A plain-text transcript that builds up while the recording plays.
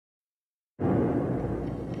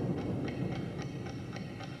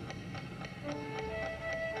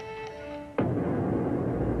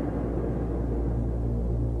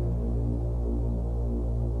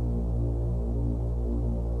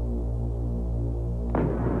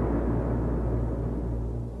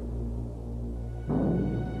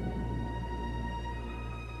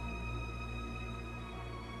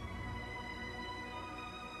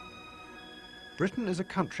Britain is a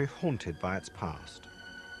country haunted by its past.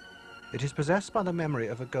 It is possessed by the memory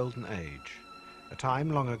of a golden age, a time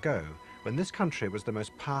long ago when this country was the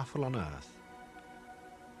most powerful on earth.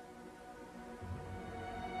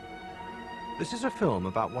 This is a film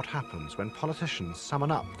about what happens when politicians summon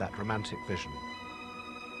up that romantic vision.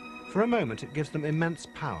 For a moment it gives them immense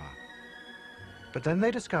power, but then they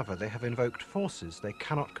discover they have invoked forces they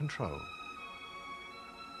cannot control.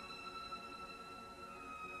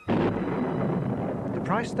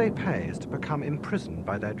 The price they pay is to become imprisoned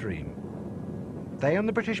by their dream. They and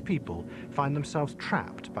the British people find themselves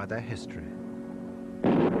trapped by their history.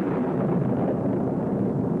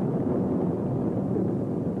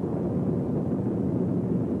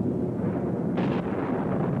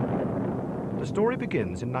 The story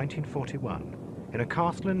begins in 1941 in a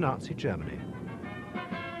castle in Nazi Germany.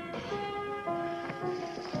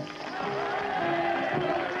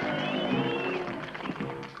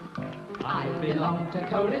 I belong to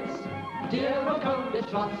Colditz, dear old Colditz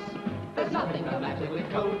Schloss. There's nothing the matter with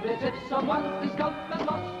Colditz if someone is gone and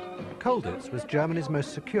lost. Colditz was Germany's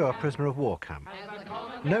most secure prisoner of war camp.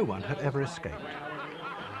 No one had ever escaped.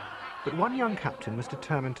 But one young captain was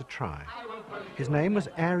determined to try. His name was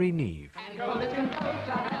Airy Neve.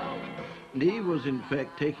 Neve was in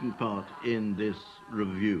fact taking part in this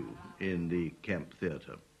review in the camp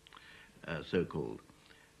theatre, so-called.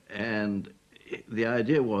 And the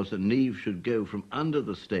idea was that Neve should go from under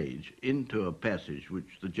the stage into a passage which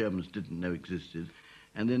the Germans didn't know existed,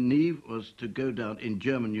 and then Neve was to go down in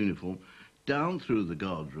German uniform, down through the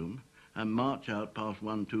guard room, and march out past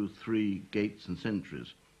 1, 2, 3 gates and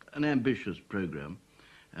sentries. An ambitious program,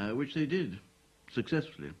 which they did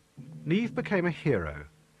successfully. Neve became a hero,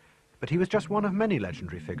 but he was just one of many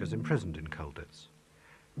legendary figures imprisoned in Colditz.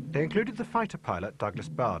 They included the fighter pilot Douglas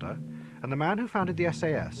Bader and the man who founded the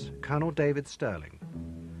SAS, Colonel David Stirling.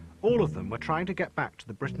 All of them were trying to get back to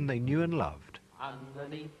the Britain they knew and loved.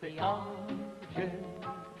 Underneath the arches,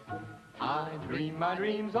 I dream my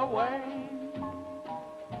dreams away.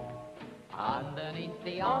 Underneath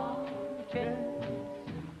the arches,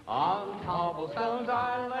 on cobblestones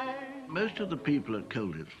I lay. Most of the people at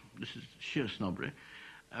Colditz, this is sheer snobbery,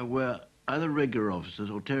 were either regular officers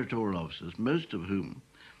or territorial officers, most of whom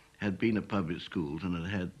had been at public schools and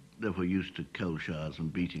had therefore used to coal showers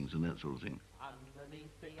and beatings and that sort of thing.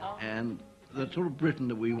 And the sort of Britain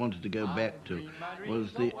that we wanted to go back to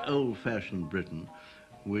was the old-fashioned Britain,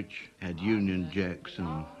 which had Union Jacks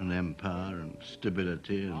and an empire and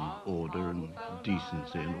stability and order and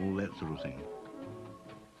decency and all that sort of thing.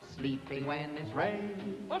 Sleeping when it's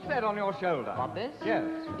rain. What's that on your shoulder? What, this? Yes.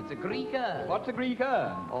 It's a Greek urn. What's a Greek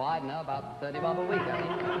urn? Oh, I don't know, about 30 bob a week, I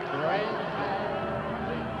think.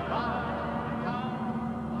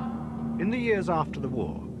 In the years after the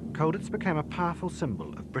war, Colditz became a powerful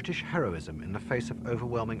symbol of British heroism in the face of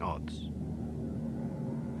overwhelming odds.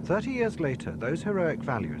 30 years later, those heroic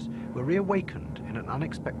values were reawakened in an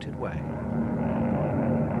unexpected way.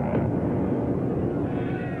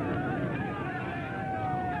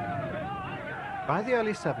 By the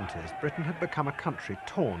early 70s, Britain had become a country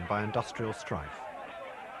torn by industrial strife.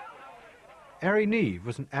 Airy Neve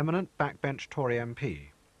was an eminent backbench Tory MP.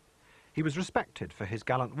 He was respected for his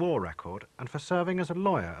gallant war record and for serving as a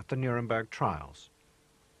lawyer at the Nuremberg trials.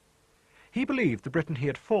 He believed the Britain he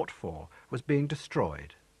had fought for was being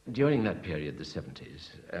destroyed. During that period, the 70s,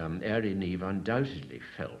 Airy Neve undoubtedly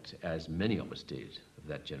felt, as many of us did of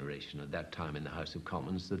that generation at that time in the House of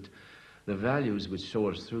Commons, that the values which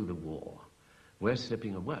saw us through the war were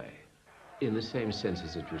slipping away, in the same sense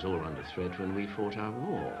as it was all under threat when we fought our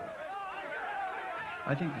war.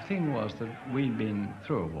 I think the thing was that we'd been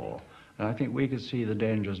through a war, and I think we could see the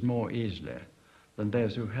dangers more easily than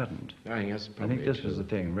those who hadn't. I think this was the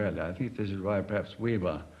thing, really. I think this is why perhaps we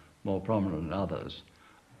were more prominent than others,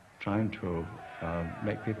 trying to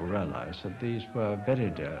make people realize that these were very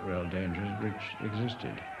real dangers which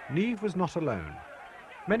existed. Neve was not alone.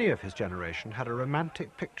 Many of his generation had a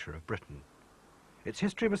romantic picture of Britain. Its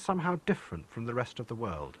history was somehow different from the rest of the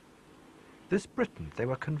world. This Britain, they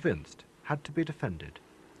were convinced, had to be defended.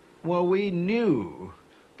 Well, we knew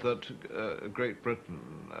that Great Britain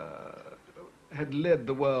had led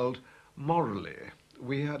the world morally.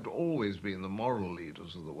 We had always been the moral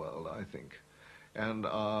leaders of the world, I think. And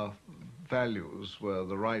our values were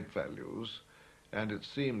the right values, and it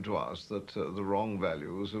seemed to us that the wrong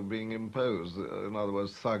values were being imposed, in other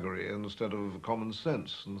words, thuggery instead of common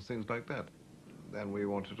sense and things like that. And we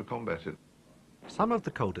wanted to combat it. Some of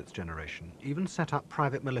the Colditz generation even set up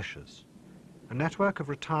private militias, a network of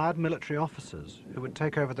retired military officers who would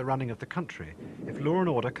take over the running of the country if law and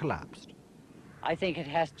order collapsed. I think it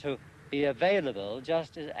has to be available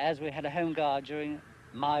just as we had a home guard during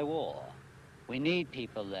my war. We need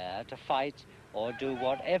people there to fight or do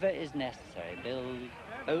whatever is necessary, build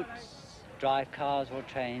boats, drive cars or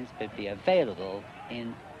trains, but be available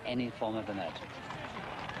in any form of emergency.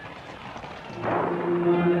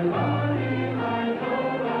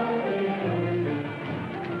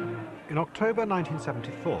 In October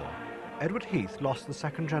 1974, Edward Heath lost the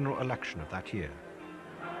second general election of that year.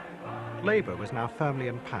 Labour was now firmly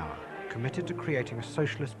in power, committed to creating a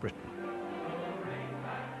socialist Britain.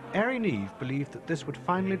 Airy Neave believed that this would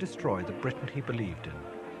finally destroy the Britain he believed in.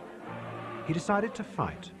 He decided to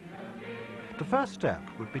fight. The first step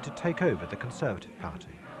would be to take over the Conservative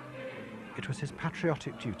Party. It was his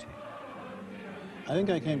patriotic duty. I think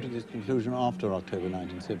I came to this conclusion after October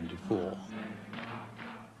 1974.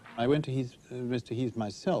 I went to Mr. Heath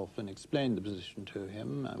myself and explained the position to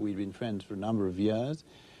him. We'd been friends for a number of years.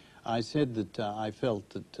 I said that I felt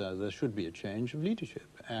that there should be a change of leadership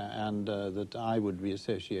and that I would be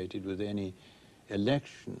associated with any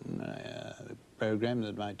election program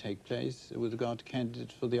that might take place with regard to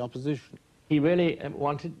candidates for the opposition. He really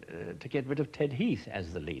wanted to get rid of Ted Heath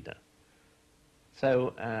as the leader.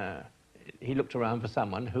 So he looked around for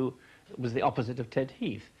someone who was the opposite of Ted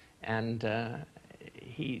Heath, and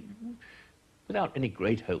he, without any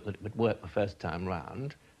great hope that it would work the first time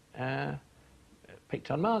round,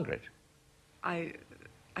 picked on Margaret.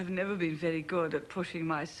 I've never been very good at pushing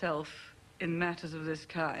myself in matters of this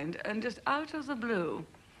kind, and just out of the blue,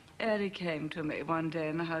 Airy came to me one day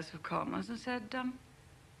in the House of Commons and said, have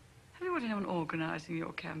you got anyone organising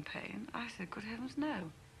your campaign? I said, good heavens, no.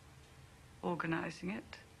 Organising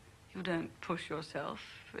it, you don't push yourself,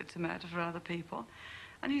 it's a matter for other people.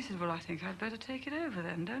 And he said, well, I think I'd better take it over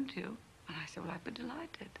then, don't you? And I said, well, I'd be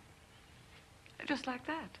delighted. Just like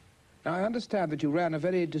that. Now, I understand that you ran a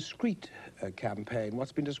very discreet campaign,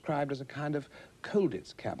 what's been described as a kind of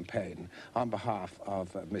Colditz campaign on behalf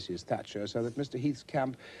of Mrs. Thatcher, so that Mr. Heath's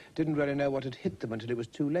camp didn't really know what had hit them until it was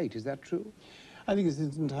too late. Is that true? I think it's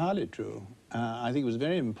entirely true. I think it was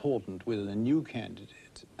very important with a new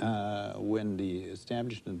candidate when the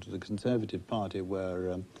establishment of the Conservative Party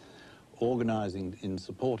were organising in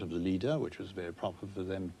support of the leader, which was very proper for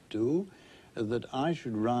them to do, that I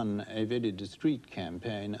should run a very discreet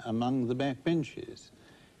campaign among the backbenches.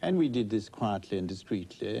 And we did this quietly and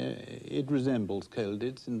discreetly. It resembles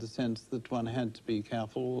Colditz in the sense that one had to be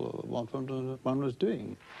careful what one was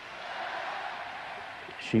doing.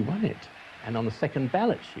 She won it, and on the second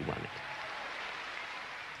ballot she won it.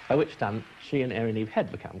 By which time she and Airy Neave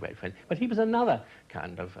had become great friends. But he was another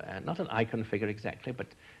kind of, not an icon figure exactly, but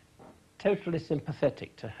totally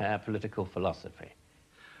sympathetic to her political philosophy.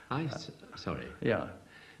 Sorry. Yeah.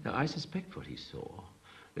 Now, I suspect what he saw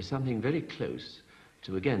was something very close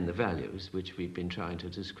to, again, the values which we've been trying to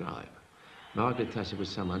describe. Margaret Thatcher was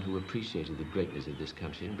someone who appreciated the greatness of this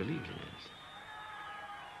country and believed in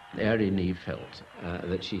it. Airy Neave felt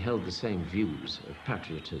that she held the same views of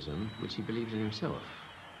patriotism which he believed in himself.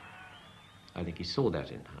 I think he saw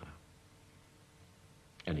that in her.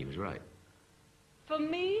 And he was right. For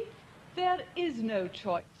me, there is no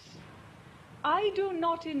choice. I do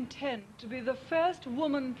not intend to be the first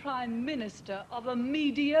woman Prime Minister of a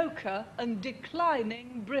mediocre and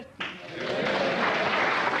declining Britain.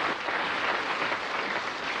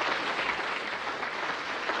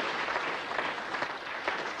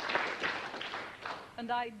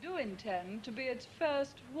 And I do intend to be its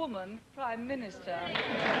first woman Prime Minister.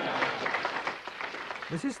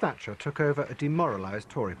 Mrs. Thatcher took over a demoralised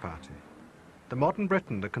Tory party. The modern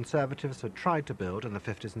Britain the Conservatives had tried to build in the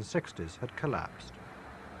 50s and 60s had collapsed.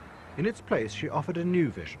 In its place, she offered a new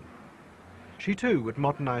vision. She too would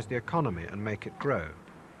modernise the economy and make it grow,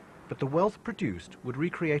 but the wealth produced would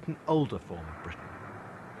recreate an older form of Britain.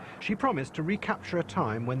 She promised to recapture a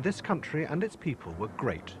time when this country and its people were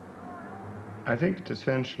great. I think it's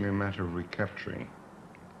essentially a matter of recapturing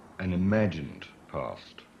an imagined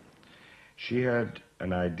past. She had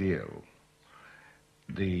an ideal.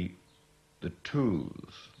 The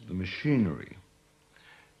tools, the machinery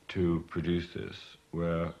to produce this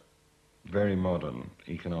were very modern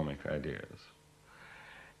economic ideas.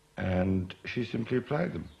 And she simply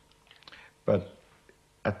applied them. But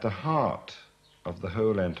at the heart of the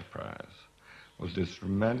whole enterprise was this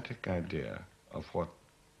romantic idea of what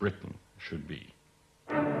Britain should be.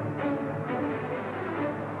 Our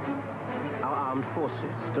armed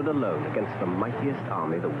forces stood alone against the mightiest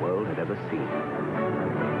army the world had ever seen.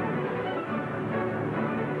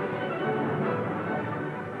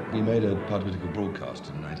 We made a political broadcast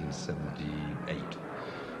in 1978,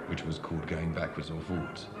 which was called Going Backwards or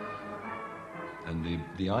Forwards. And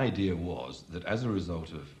the idea was that as a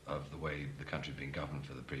result of the way the country had been governed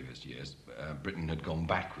for the previous years, Britain had gone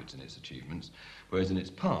backwards in its achievements, whereas in its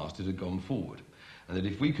past it had gone forward. And that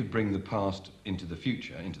if we could bring the past into the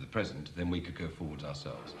future, into the present, then we could go forwards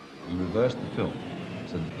ourselves. We reversed the film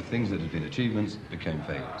so that the things that had been achievements became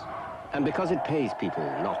failures. And because it pays people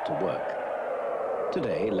not to work,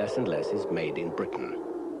 today less and less is made in Britain.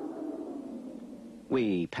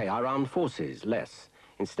 We pay our armed forces less.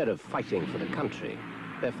 Instead of fighting for the country,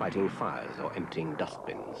 they're fighting fires or emptying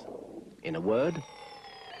dustbins. In a word,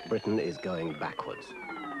 Britain is going backwards.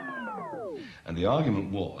 And the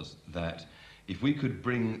argument was that if we could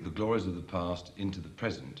bring the glories of the past into the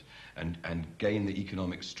present and gain the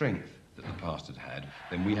economic strength that the past had had,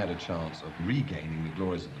 then we had a chance of regaining the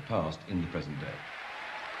glories of the past in the present day.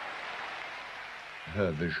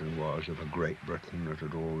 Her vision was of a Great Britain that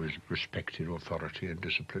had always respected authority and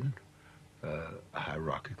discipline, a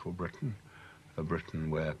hierarchical Britain, a Britain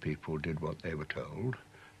where people did what they were told,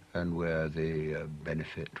 and where the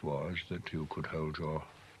benefit was that you could hold your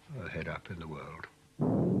head up in the world.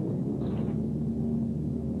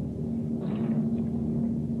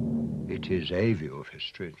 It is a view of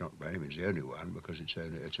history, it's not by any means the only one, because it's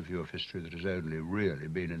a view of history that has only really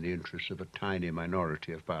been in the interests of a tiny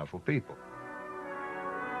minority of powerful people.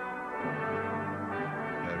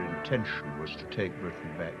 Her intention was to take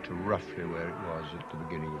Britain back to roughly where it was at the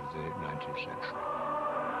beginning of the 19th century.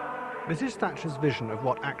 Mrs. Thatcher's vision of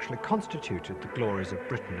what actually constituted the glories of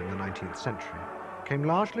Britain in the 19th century came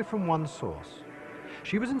largely from one source.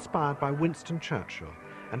 She was inspired by Winston Churchill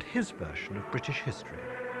and his version of British history.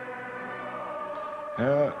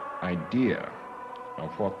 Her idea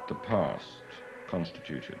of what the past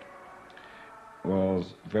constituted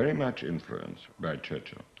was very much influenced by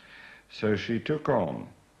Churchill. So she took on,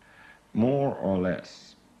 more or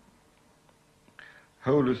less,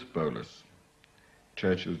 holus bolus,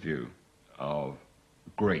 Churchill's view of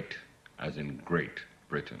great, as in Great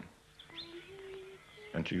Britain.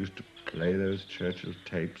 And she used to play those Churchill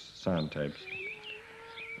tapes, sound tapes,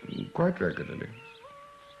 quite regularly.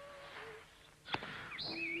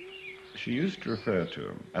 She used to refer to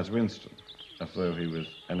him as Winston, as though he was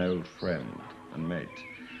an old friend and mate.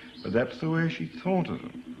 But that's the way she thought of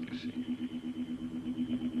him, you see.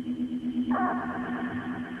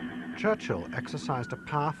 Churchill exercised a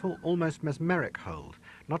powerful, almost mesmeric hold,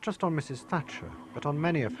 not just on Mrs. Thatcher, but on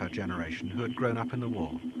many of her generation who had grown up in the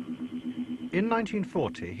war. In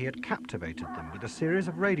 1940, he had captivated them with a series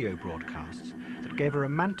of radio broadcasts that gave a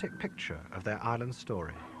romantic picture of their island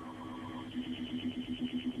story.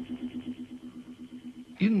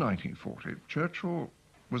 In 1940, Churchill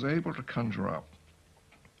was able to conjure up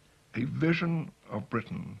a vision of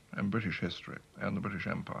Britain and British history and the British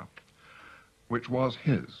Empire, which was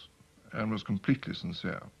his and was completely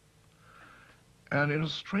sincere. And in a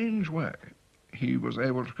strange way, he was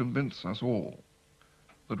able to convince us all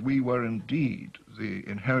that we were indeed the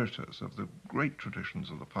inheritors of the great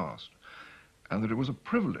traditions of the past, and that it was a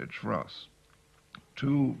privilege for us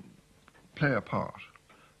to play a part,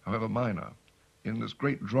 however minor, in this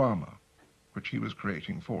great drama which he was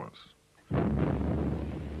creating for us.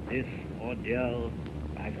 This ordeal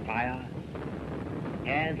by fire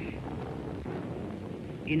has,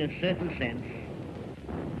 in a certain sense,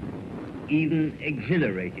 even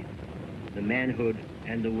exhilarated the manhood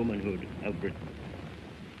and the womanhood of Britain.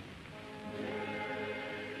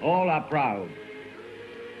 All are proud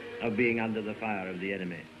of being under the fire of the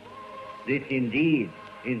enemy. This indeed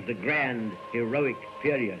is the grand, heroic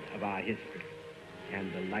period of our history,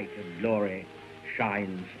 and the light of glory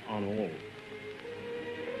shines on all.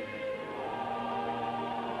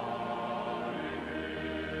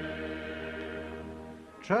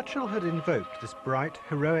 Churchill had invoked this bright,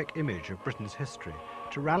 heroic image of Britain's history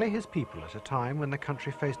to rally his people at a time when the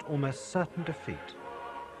country faced almost certain defeat.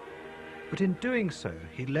 But in doing so,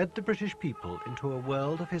 he led the British people into a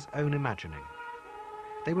world of his own imagining.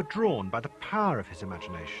 They were drawn by the power of his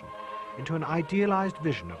imagination into an idealized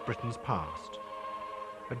vision of Britain's past,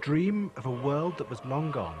 a dream of a world that was long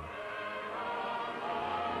gone.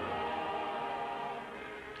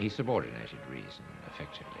 He subordinated reason,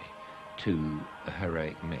 effectively, to a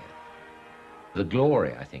heroic myth. The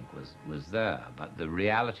glory, I think, was there, but the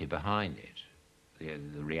reality behind it,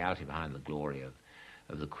 the reality behind the glory of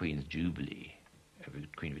the Queen's Jubilee,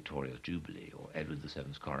 Queen Victoria's Jubilee, or Edward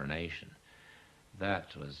VII's coronation,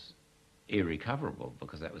 that was irrecoverable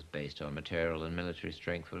because that was based on material and military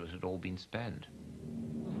strength which had all been spent.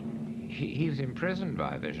 He was imprisoned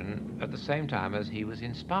by vision at the same time as he was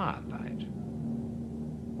inspired by it.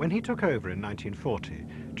 When he took over in 1940,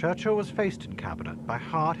 Churchill was faced in cabinet by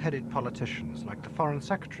hard-headed politicians like the Foreign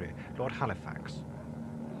Secretary, Lord Halifax.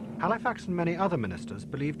 Halifax and many other ministers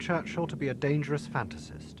believed Churchill to be a dangerous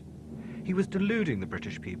fantasist. He was deluding the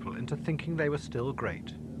British people into thinking they were still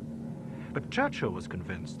great. But Churchill was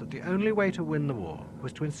convinced that the only way to win the war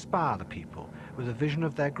was to inspire the people with a vision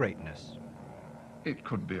of their greatness. It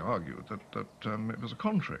could be argued that it was a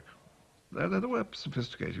con trick. There were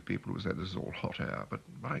sophisticated people who said this is all hot air, but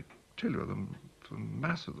I tell you, the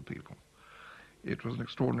mass of the people, it was an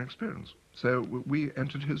extraordinary experience. So we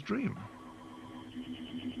entered his dream.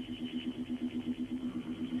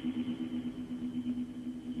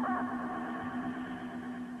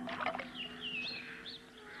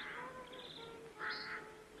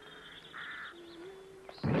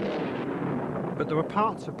 But there were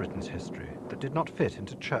parts of Britain's history that did not fit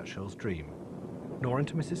into Churchill's dream, nor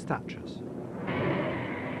into Mrs. Thatcher's.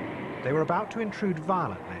 They were about to intrude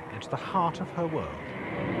violently into the heart of her world.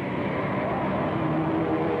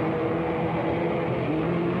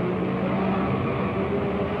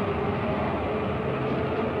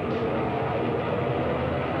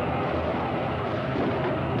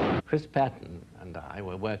 Chris Patton and I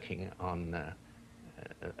were working on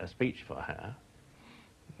a speech for her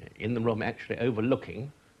in the room actually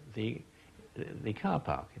overlooking the car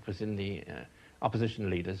park. It was in the opposition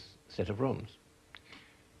leader's set of rooms.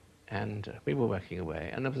 And we were working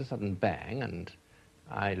away, and there was a sudden bang, and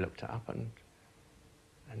I looked up, and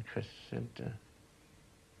Chris said,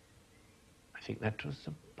 I think that was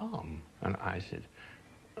a bomb. And I said,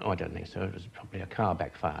 oh, I don't think so. It was probably a car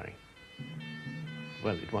backfiring.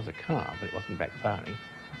 Well, it was a car, but it wasn't backfiring.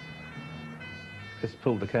 Chris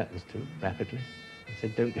pulled the curtains to rapidly and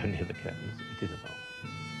said, don't go near the curtains, it is a bomb.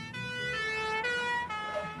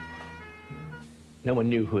 No one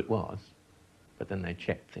knew who it was, but then they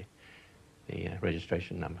checked the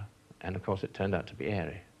registration number, and of course it turned out to be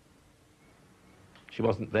Airy. She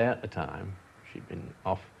wasn't there at the time. She'd been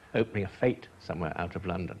off opening a fete somewhere out of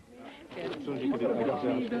London. As soon as you could, I got 2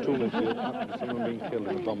 minutes to someone being killed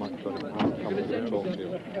in a bomb accident. I'm coming to talk to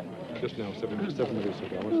you. Just now, 7 minutes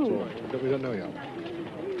ago, I want to talk. We don't know yet.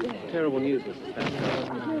 Terrible news, Mrs. Thatcher.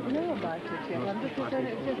 I don't know about it yet. I'm just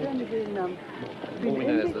only been all we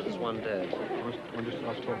know is that there's one dead.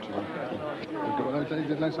 I'll talk to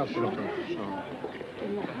you. Let's have some talk.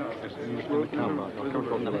 In the car park. I'll come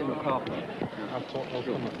from the car park.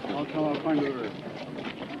 I'll find you.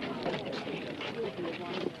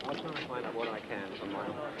 I'll try and find out what I can from my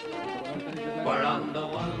own. We're on the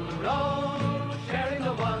one road, sharing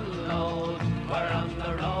the one load. We're on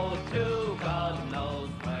the road to God knows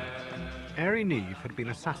where. Airy Neave had been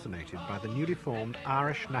assassinated by the newly formed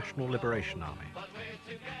Irish National Liberation Army.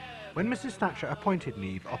 When Mrs. Thatcher appointed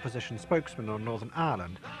Neave opposition spokesman on Northern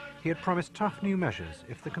Ireland, he had promised tough new measures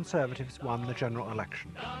if the Conservatives won the general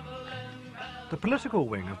election. The political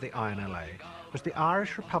wing of the INLA was the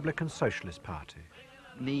Irish Republican Socialist Party.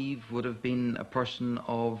 Neave would have been a person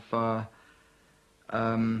of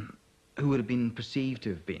who would have been perceived to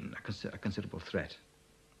have been a considerable threat,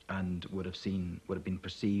 and would have been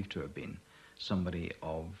perceived to have been somebody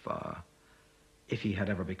of, if he had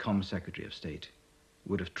ever become Secretary of State,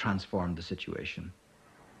 would have transformed the situation.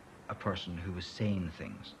 A person who was saying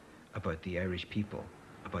things about the Irish people,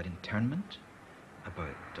 about internment,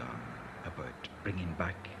 about bringing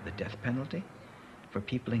back the death penalty for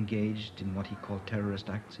people engaged in what he called terrorist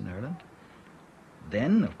acts in Ireland.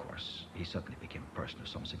 Then, of course, he suddenly became a person of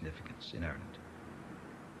some significance in Ireland.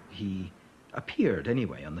 He appeared,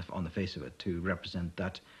 anyway, on the face of it, to represent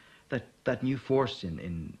that new force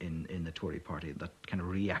in the Tory party, that kind of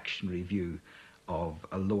reactionary view of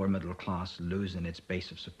a lower middle class losing its base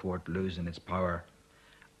of support, losing its power,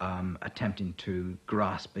 attempting to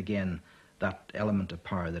grasp again that element of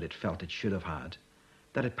power that it felt it should have had,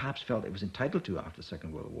 that it perhaps felt it was entitled to after the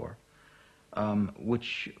Second World War,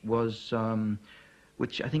 which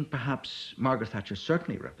I think perhaps Margaret Thatcher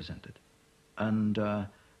certainly represented, and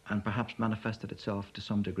perhaps manifested itself to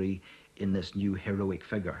some degree in this new heroic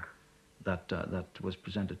figure that was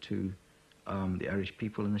presented to the Irish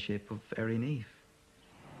people in the shape of Airy Neave.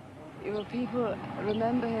 Well, people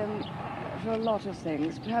remember him for a lot of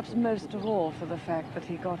things, perhaps most of all for the fact that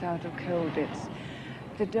he got out of Colditz.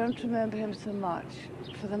 They don't remember him so much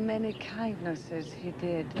for the many kindnesses he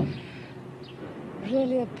did.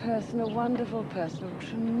 Really a person, a wonderful person, of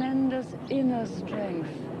tremendous inner strength.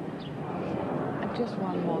 And just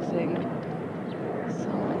one more thing.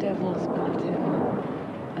 Some devils got him.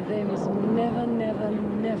 And they must never, never,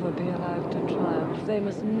 never be allowed to triumph. They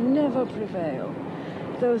must never prevail.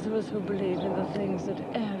 Those of us who believe in the things that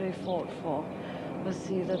Airy fought for must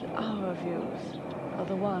see that our views are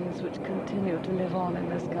the ones which continue to live on in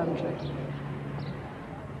this country.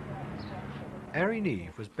 Mary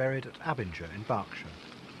Neave was buried at Abinger in Berkshire,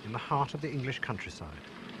 in the heart of the English countryside.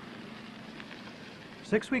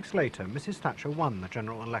 6 weeks later, Mrs. Thatcher won the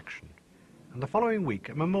general election, and the following week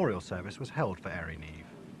a memorial service was held for Mary Neave.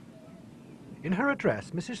 In her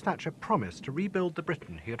address, Mrs. Thatcher promised to rebuild the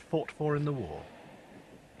Britain he had fought for in the war.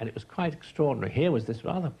 And it was quite extraordinary. Here was this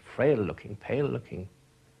rather frail-looking, pale-looking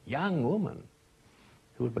young woman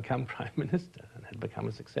who had become Prime Minister and had become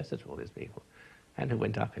a successor to all these people, and who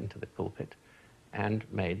went up into the pulpit and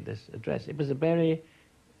made this address. It was a very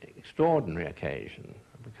extraordinary occasion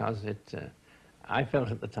because I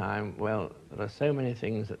felt at the time, well, there are so many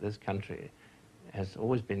things that this country has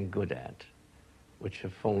always been good at which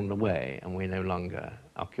have fallen away, and we no longer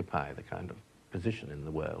occupy the kind of position in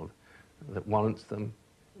the world that warrants them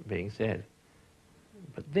being said.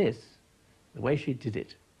 But this, the way she did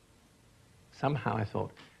it, somehow I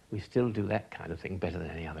thought, we still do that kind of thing better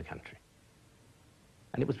than any other country.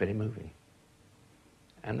 And it was very moving.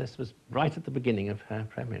 And this was right at the beginning of her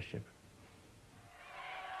premiership.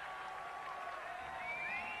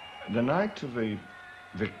 The night of the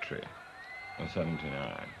victory of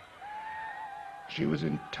 79, she was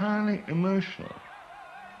entirely emotional.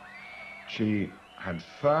 She had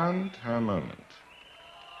found her moment.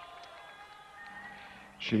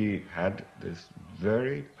 She had this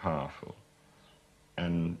very powerful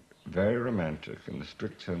and very romantic, in the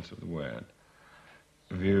strict sense of the word,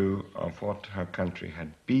 view of what her country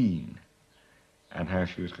had been and how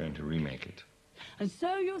she was going to remake it. And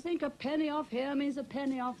so you think a penny off here means a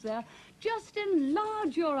penny off there. Just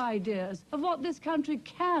enlarge your ideas of what this country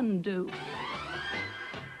can do.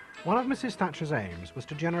 One of Mrs. Thatcher's aims was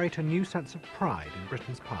to generate a new sense of pride in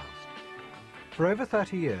Britain's past. For over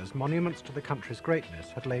 30 years, monuments to the country's greatness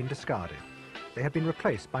had lain discarded. They had been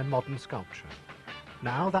replaced by modern sculpture.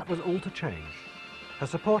 Now that was all to change. Her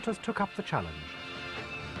supporters took up the challenge.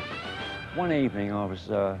 One evening I was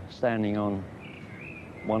standing on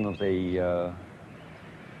one of the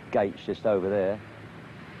gates just over there,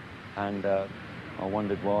 and I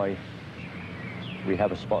wondered why we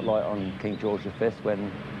have a spotlight on King George V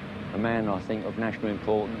when a man, I think, of national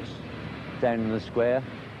importance down in the square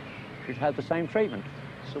should have the same treatment,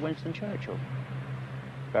 Sir Winston Churchill.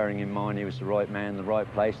 Bearing in mind he was the right man, the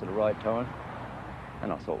right place at the right time,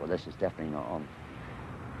 and I thought, well, this is definitely not on.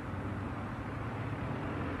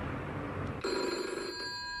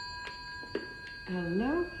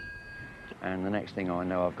 Hello? And the next thing I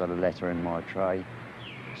know, I've got a letter in my tray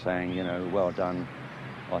saying, you know, well done,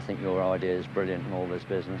 I think your idea is brilliant and all this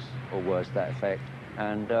business, or words to that effect.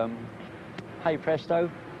 And, hey presto,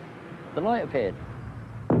 the light appeared.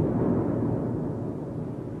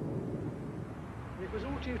 It was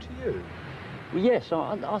all due to you? Well, yes,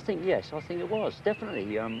 I think yes, I think it was,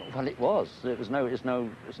 definitely. Well, it was. There's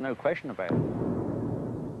no question about it.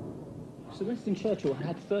 Sir Winston Churchill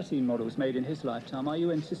had 13 models made in his lifetime. Are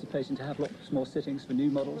you anticipating to have lots more sittings for new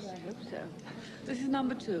models? Well, I hope so. This is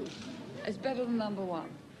number 2. It's better than number 1.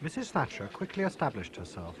 Mrs. Thatcher quickly established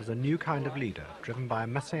herself as a new kind of leader, driven by a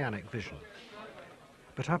messianic vision.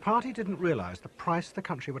 But her party didn't realise the price the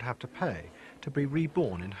country would have to pay to be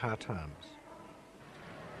reborn in her terms.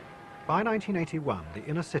 By 1981, the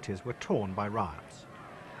inner cities were torn by riots.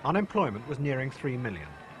 Unemployment was nearing 3 million.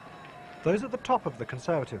 Those at the top of the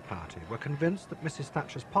Conservative Party were convinced that Mrs.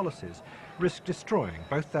 Thatcher's policies risked destroying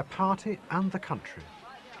both their party and the country.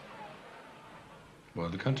 Well,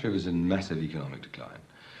 the country was in massive economic decline.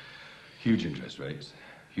 Huge interest rates,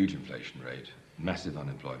 huge inflation rate, massive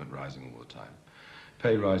unemployment rising all the time.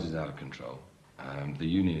 Pay rises out of control. The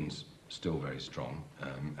unions still very strong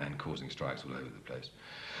and causing strikes all over the place,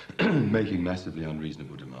 making massively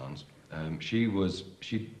unreasonable demands.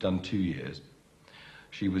 She'd done 2 years.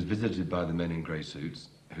 She was visited by the men in grey suits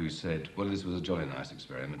who said, well, this was a jolly nice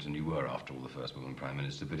experiment and you were, after all, the first woman Prime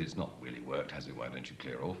Minister, but it's not really worked, has it? Why don't you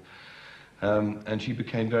clear off? And she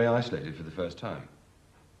became very isolated for the first time.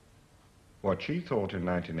 What she thought in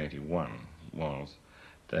 1981 was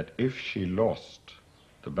that if she lost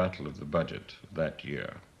the battle of the budget that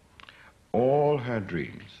year, all her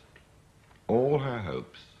dreams, all her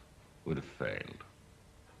hopes would have failed.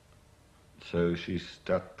 So she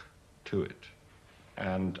stuck to it.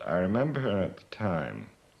 And I remember her at the time,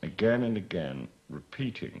 again and again,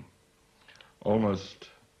 repeating, almost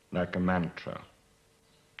like a mantra,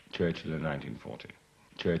 Churchill in 1940,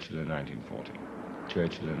 Churchill in 1940,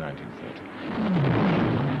 Churchill in 1940.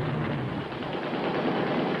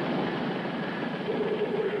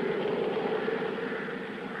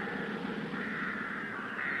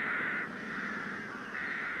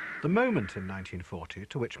 The moment in 1940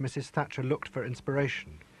 to which Mrs. Thatcher looked for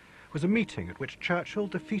inspiration was a meeting at which Churchill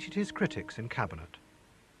defeated his critics in cabinet.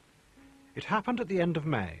 It happened at the end of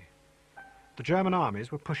May. The German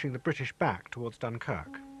armies were pushing the British back towards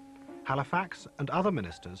Dunkirk. Halifax and other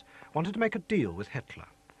ministers wanted to make a deal with Hitler,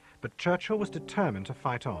 but Churchill was determined to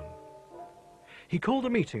fight on. He called a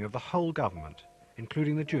meeting of the whole government,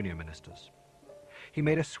 including the junior ministers. He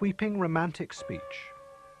made a sweeping, romantic speech.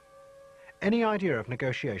 Any idea of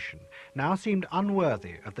negotiation now seemed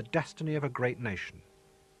unworthy of the destiny of a great nation.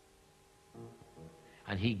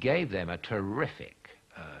 And he gave them a terrific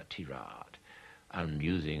tirade, and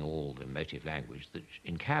using all the emotive language that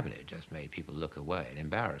in cabinet just made people look away in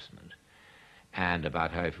embarrassment, and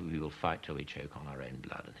about how we will fight till we choke on our own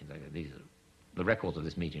blood and things like that. These are the records of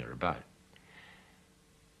this meeting are about.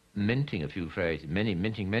 Minting a few phrases,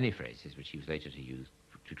 minting many phrases, which he was later to use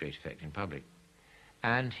to great effect in public.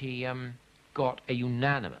 And he got a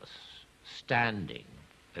unanimous standing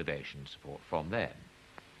ovation support from them.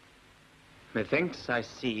 Methinks I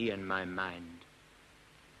see in my mind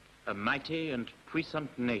a mighty and puissant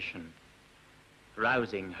nation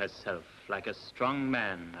rousing herself like a strong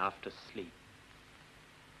man after sleep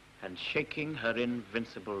and shaking her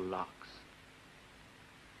invincible locks.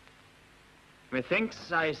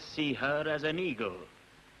 Methinks I see her as an eagle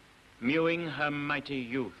mewing her mighty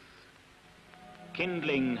youth,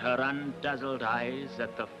 kindling her undazzled eyes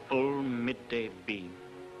at the full midday beam,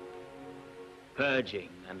 purging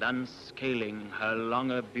and unscaling her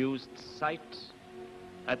long-abused sight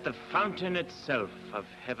at the fountain itself of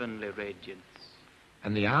heavenly radiance.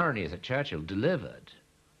 And the irony is that Churchill delivered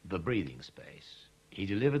the breathing space. He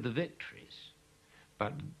delivered the victories.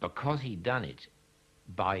 But because he'd done it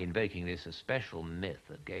by invoking this a special myth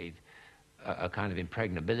that gave a kind of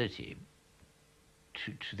impregnability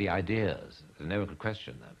to the ideas, that no one could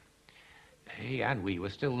question them, he and we were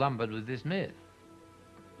still lumbered with this myth,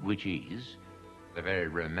 which is the very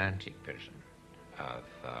romantic vision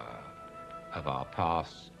of our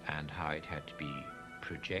past and how it had to be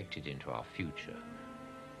projected into our future.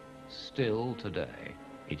 Still today,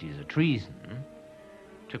 it is a treason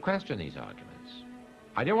to question these arguments.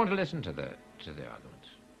 I don't want to listen to the arguments.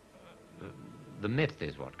 The myth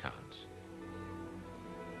is what counts.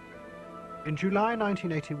 In July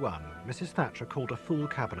 1981, Mrs. Thatcher called a full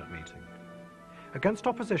cabinet meeting. Against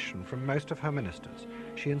opposition from most of her ministers,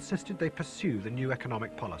 she insisted they pursue the new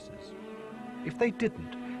economic policies. If they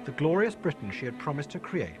didn't, the glorious Britain she had promised to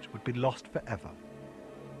create would be lost forever.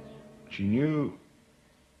 She knew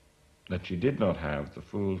that she did not have the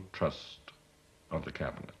full trust of the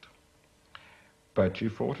cabinet, but she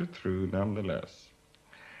fought it through nonetheless,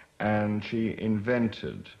 and she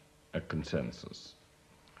invented a consensus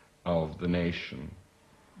of the nation,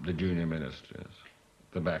 the junior ministers,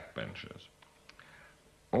 the backbenchers,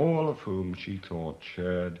 all of whom she thought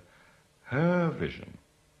shared her vision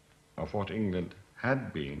of what England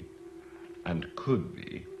had been and could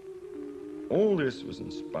be. All this was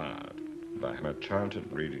inspired by her childhood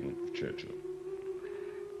reading of Churchill.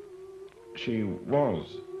 She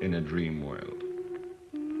was in a dream world.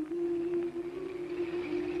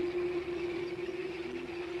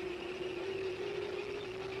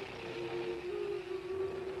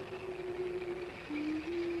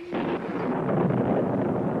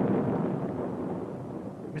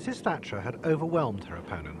 Mrs. Thatcher had overwhelmed her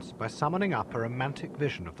opponents by summoning up a romantic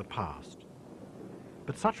vision of the past.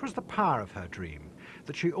 But such was the power of her dream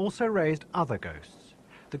that she also raised other ghosts,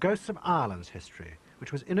 the ghosts of Ireland's history,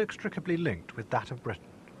 which was inextricably linked with that of Britain.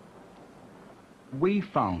 We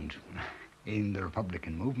found, in the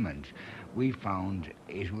Republican movement, we found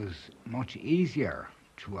it was much easier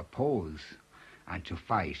to oppose and to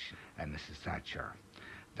fight Mrs. Thatcher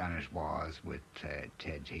than it was with Ted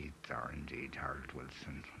Heath or indeed Harold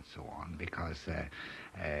Wilson and so on, because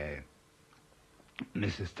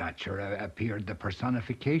Mrs. Thatcher appeared the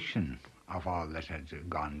personification of all that had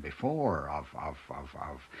gone before, of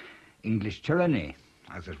English tyranny,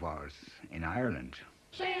 as it was in Ireland.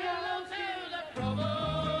 Say hello to the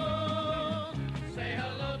provost. Say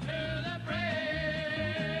hello to the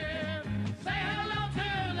brave. Say hello to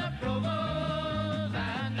the provost,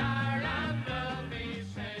 and Ireland will be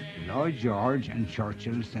saved. Lloyd George and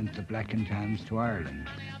Churchill sent the Black and Tans to Ireland.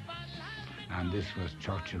 And this was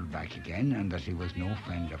Churchill back again, and that he was no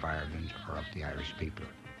friend of Ireland or of the Irish people.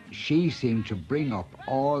 She seemed to bring up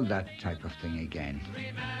all that type of thing again.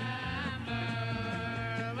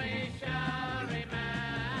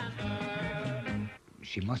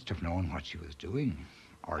 She must have known what she was doing,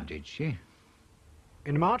 or did she?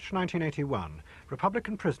 In March 1981,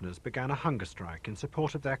 Republican prisoners began a hunger strike in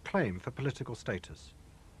support of their claim for political status.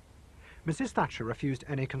 Mrs. Thatcher refused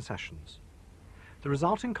any concessions. The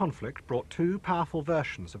resulting conflict brought two powerful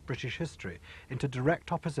versions of British history into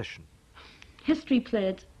direct opposition. History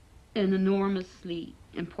played an enormously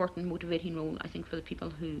important motivating role, I think, for the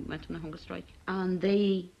people who went on the hunger strike. And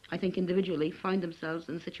they, I think, individually found themselves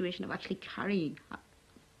in a situation of actually carrying,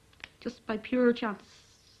 just by pure chance,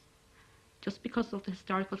 just because of the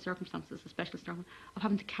historical circumstances, the special circumstances, of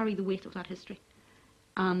having to carry the weight of that history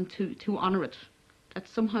and to honour it. That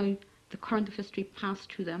somehow the current of history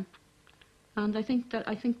passed through them. And I think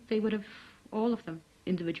they would have, all of them,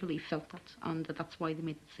 individually felt that, and that's why they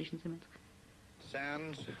made the decisions they made.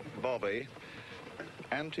 Sands, Bobby,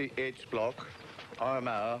 anti-H block,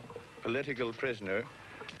 Armagh, political prisoner,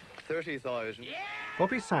 30,000...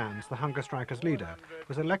 Bobby Sands, the hunger strikers' leader,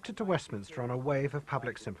 was elected to Westminster on a wave of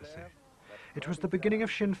public sympathy. It was the beginning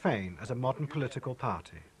of Sinn Féin as a modern political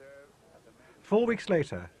party. 4 weeks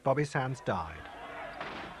later, Bobby Sands died.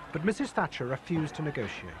 But Mrs. Thatcher refused to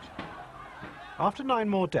negotiate. After 9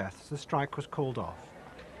 more deaths, the strike was called off.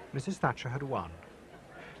 Mrs. Thatcher had won.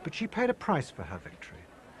 But she paid a price for her victory.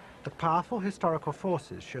 The powerful historical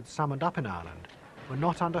forces she had summoned up in Ireland were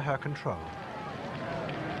not under her control.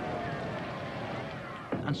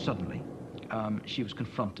 And suddenly, she was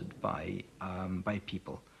confronted by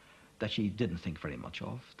people that she didn't think very much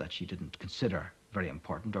of, that she didn't consider very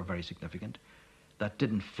important or very significant, that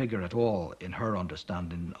didn't figure at all in her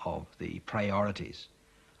understanding of the priorities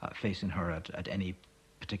facing her at any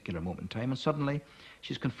particular moment in time. And suddenly,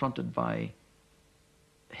 she's confronted by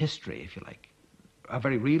history, if you like, a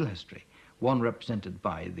very real history, one represented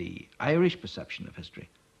by the Irish perception of history.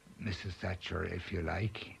 Mrs. Thatcher, if you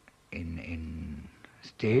like, in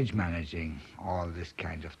stage managing all this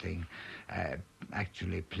kind of thing,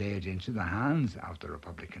 actually played into the hands of the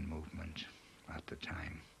Republican movement at the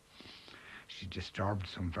time. She disturbed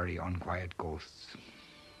some very unquiet ghosts.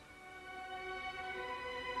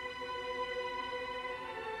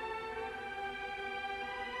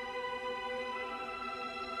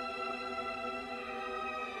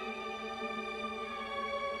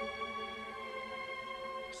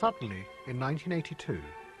 Suddenly, in 1982,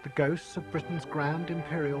 the ghosts of Britain's grand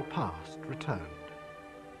imperial past returned.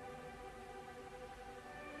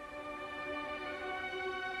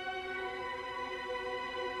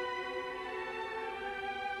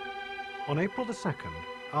 On April the 2nd,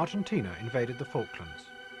 Argentina invaded the Falklands.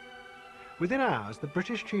 Within hours, the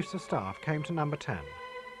British Chiefs of Staff came to Number 10.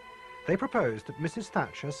 They proposed that Mrs.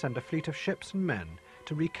 Thatcher send a fleet of ships and men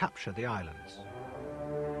to recapture the islands.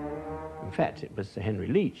 In fact, it was Sir Henry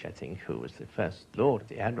Leach, I think, who was the first Lord of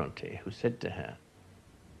the Admiralty, who said to her,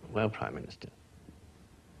 "Well, Prime Minister,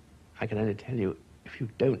 I can only tell you, if you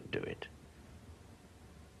don't do it,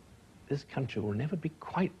 this country will never be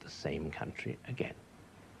quite the same country again."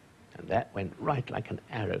 And that went right like an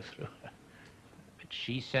arrow through her. But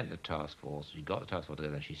she sent the task force, she got the task force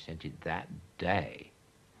together, and she sent it that day.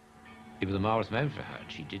 It was a marvellous moment for her, and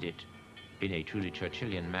she did it in a truly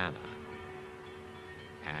Churchillian manner.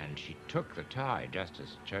 And she took the tide, just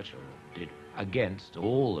as Churchill did, against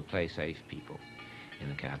all the play-safe people in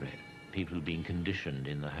the cabinet, people who'd been conditioned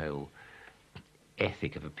in the whole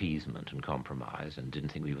ethic of appeasement and compromise and didn't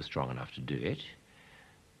think we were strong enough to do it.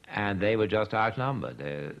 And they were just outnumbered.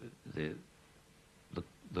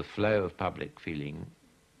 The flow of public feeling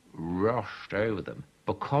rushed over them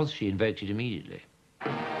because she invoked it immediately.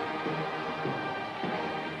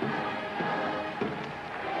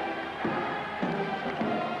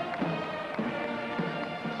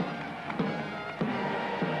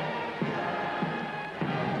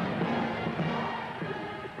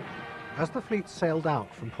 As the fleet sailed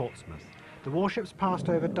out from Portsmouth, the warships passed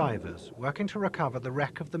over divers, working to recover the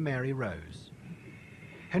wreck of the Mary Rose.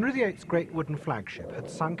 Henry VIII's great wooden flagship had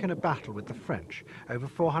sunk in a battle with the French over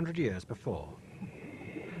 400 years before.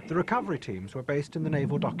 The recovery teams were based in the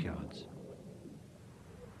naval dockyards.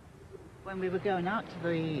 When we were going out to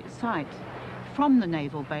the site from the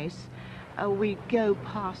naval base, we go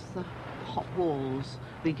past the hot walls,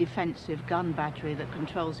 the defensive gun battery that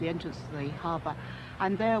controls the entrance to the harbour,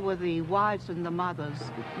 and there were the wives and the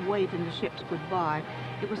mothers waving the ships goodbye.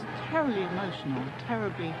 It was terribly emotional,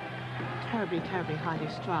 terribly highly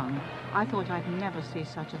strung. I thought I'd never see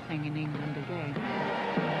such a thing in England again.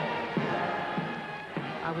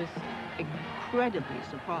 I was incredibly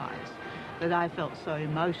surprised that I felt so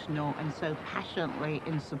emotional and so passionately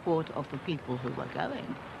in support of the people who were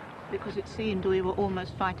going, because it seemed we were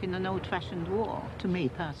almost fighting an old-fashioned war, to me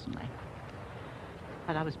personally.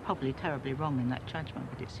 But I was probably terribly wrong in that judgment,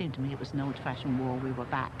 but it seemed to me it was an old-fashioned war. We were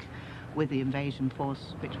back with the invasion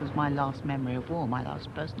force, which was my last memory of war, my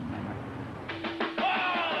last personal memory.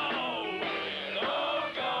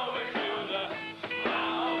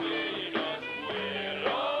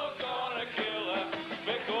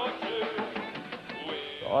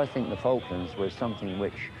 I think the Falklands was something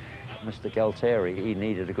which Mr. Galtieri, he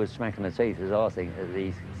needed a good smack in the teeth, as I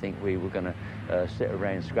think we were going to sit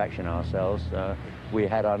around scratching ourselves. We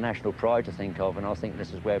had our national pride to think of, and I think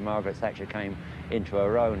this is where Margaret Thatcher came into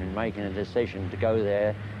her own in making a decision to go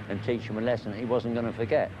there and teach him a lesson he wasn't going to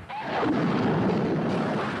forget.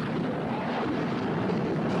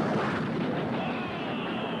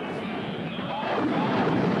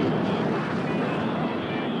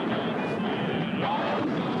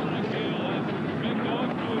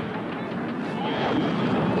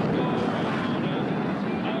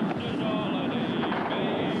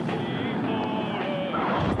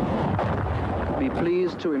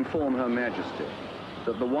 To inform Her Majesty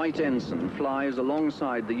that the white ensign flies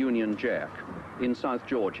alongside the Union Jack in South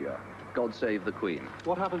Georgia. God save the Queen.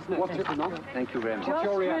 What happens next? Thank you very much. What's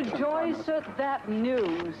your reaction? Just rejoice at that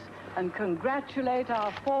news and congratulate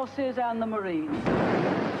our forces and the Marines.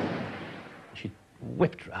 She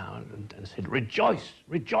whipped round and said, "Rejoice,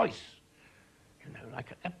 rejoice!" You know,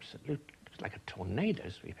 like an absolute, it was like a tornado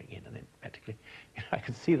sweeping in, and then practically, you know, I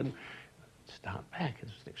could see them start back. It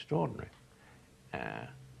was extraordinary.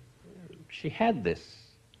 She had this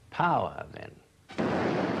power then.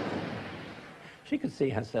 She could see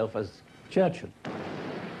herself as Churchill.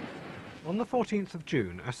 On the 14th of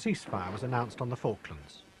June, a ceasefire was announced on the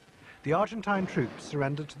Falklands. The Argentine troops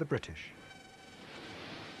surrendered to the British.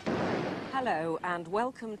 Hello and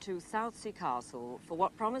welcome to Southsea Castle for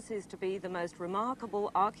what promises to be the most remarkable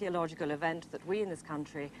archaeological event that we in this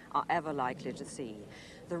country are ever likely to see.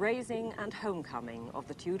 The raising and homecoming of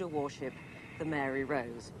the Tudor warship, the Mary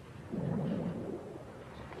Rose.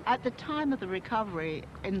 At the time of the recovery,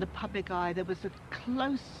 in the public eye, there was a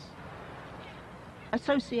close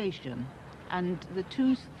association, and the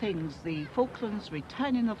two things, the Falklands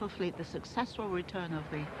returning of a fleet, the successful return of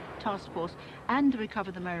the task force, and the recovery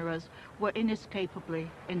of the Mary Rose, were inescapably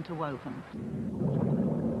interwoven.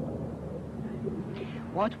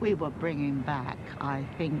 What we were bringing back, I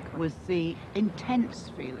think, was the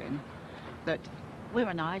intense feeling that we're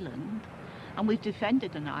an island, and we've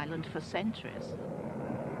defended an island for centuries.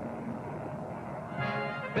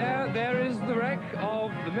 There is the wreck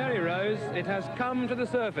of the Mary Rose. It has come to the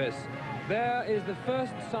surface. There is the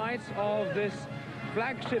first sight of this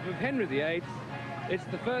flagship of Henry VIII. It's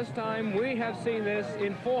the first time we have seen this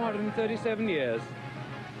in 437 years.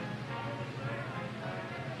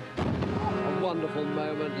 A wonderful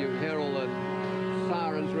moment. You hear all the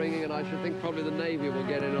sirens ringing, and I should think probably the Navy will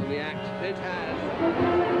get in on the act. It has.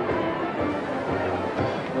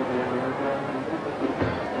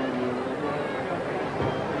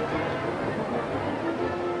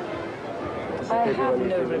 I have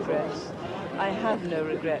no regrets. I have no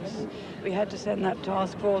regrets. We had to send that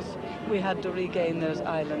task force. We had to regain those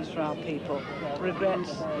islands for our people.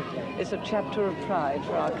 Regrets is a chapter of pride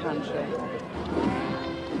for our country.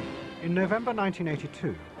 In November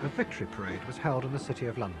 1982, a victory parade was held in the City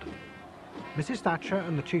of London. Mrs. Thatcher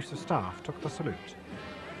and the Chiefs of Staff took the salute.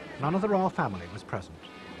 None of the royal family was present.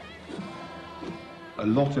 A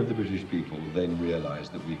lot of the British people then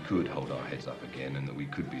realised that we could hold our heads up again and that we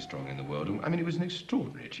could be strong in the world. I mean, it was an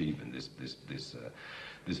extraordinary achievement,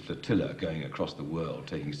 this flotilla going across the world,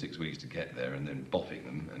 taking 6 weeks to get there and then boffing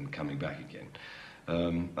them and coming back again.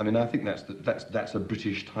 I mean, I think that's a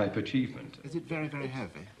British-type achievement. Is it very, very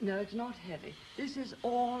heavy? No, it's not heavy. This is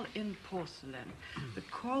all in porcelain. The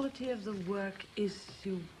quality of the work is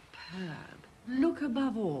superb. Look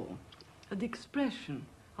above all at the expression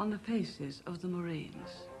on the faces of the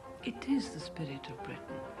Marines. It is the spirit of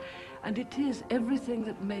Britain, and it is everything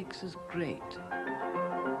that makes us great.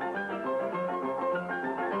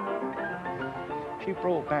 She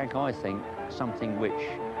brought back, I think, something which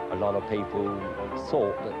a lot of people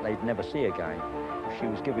thought that they'd never see again. She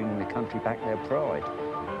was giving the country back their pride.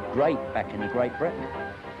 Great back in Great Britain.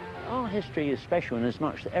 Our history is special in as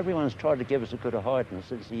much that everyone's tried to give us a good hiding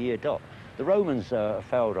since the year dot. The Romans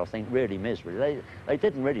failed, I think, really miserably. They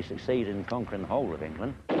didn't really succeed in conquering the whole of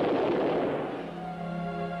England.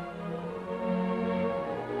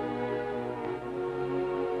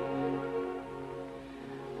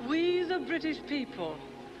 We, the British people,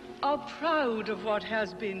 are proud of what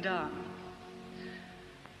has been done.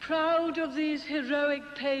 Proud of these heroic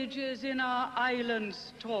pages in our island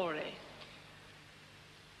story.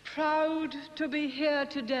 Proud to be here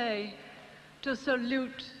today to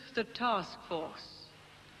salute the task force.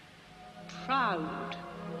 Proud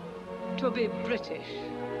to be British.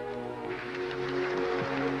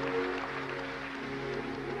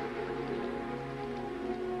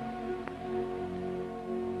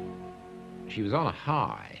 She was on a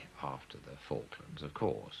high after the Falklands, of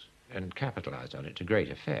course, and capitalised on it to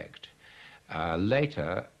great effect.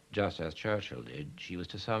 Later, just as Churchill did, she was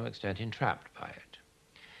to some extent entrapped by it.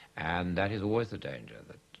 And that is always the danger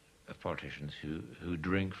of politicians who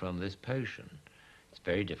drink from this potion. It's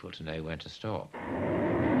very difficult to know when to stop.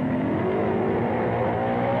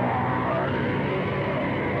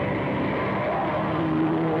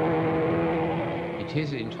 It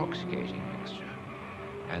is an intoxicating mixture,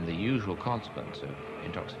 and the usual consequence of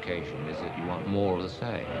intoxication is that you want more of the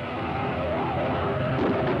same.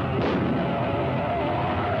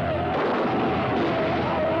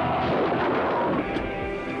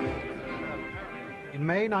 In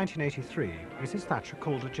May 1983, Mrs. Thatcher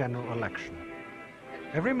called a general election.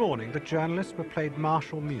 Every morning, the journalists were played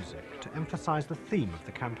martial music to emphasize the theme of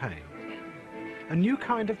the campaign. A new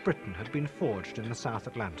kind of Britain had been forged in the South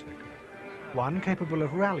Atlantic, one capable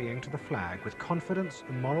of rallying to the flag with confidence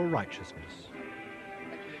and moral righteousness.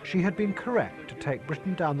 She had been correct to take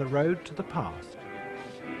Britain down the road to the past.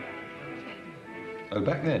 Oh,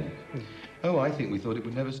 back then? Oh, I think we thought it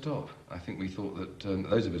would never stop. I think we thought that,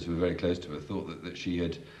 those of us who were very close to her thought that she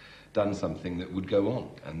had done something that would go on,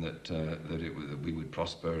 and that we would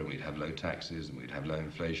prosper, and we'd have low taxes, and we'd have low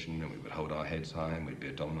inflation, and we would hold our heads high, and we'd be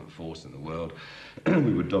a dominant force in the world.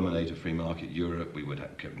 We would dominate a free market Europe. We would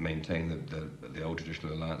maintain the old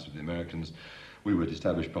traditional alliance with the Americans. We would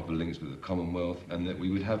establish proper links with the Commonwealth, and that we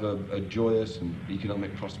would have a joyous and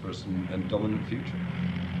economic, prosperous and dominant future.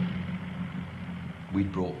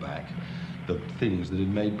 We'd brought back the things that had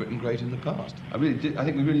made Britain great in the past. I really did. I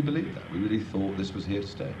think we really believed that. We really thought this was here to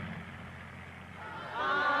stay.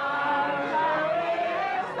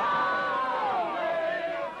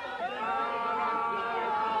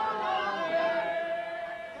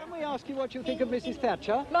 Can we ask you what you think of Mrs.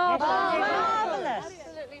 Thatcher? Marvellous!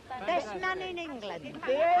 Best man in England.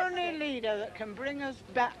 The only leader that can bring us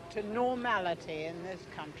back to normality in this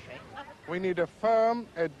country. We need a firm,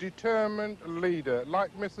 a determined leader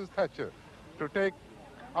like Mrs. Thatcher to take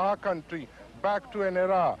our country back to an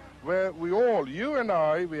era where we all, you and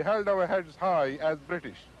I, we held our heads high as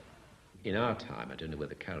British. In our time, I don't know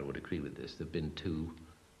whether Carol would agree with this, there have been two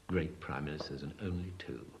great prime ministers, and only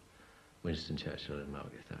two, Winston Churchill and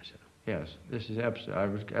Margaret Thatcher. Yes, this is absolutely, I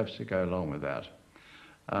would absolutely go along with that.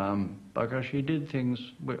 Because she did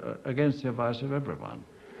things against the advice of everyone.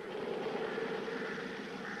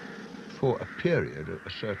 For a period, a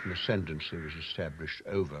certain ascendancy was established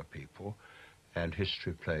over people, and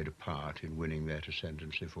history played a part in winning that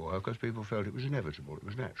ascendancy for her, because people felt it was inevitable, it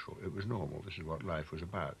was natural, it was normal. This is what life was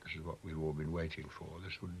about. This is what we've all been waiting for.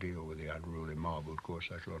 This would deal with the unruly mob who would cause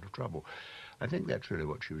such a lot of trouble. I think that's really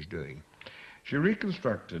what she was doing. She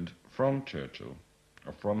reconstructed from Churchill,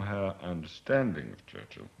 or from her understanding of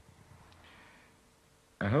Churchill,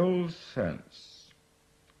 a whole sense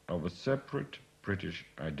of a separate British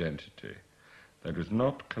identity that was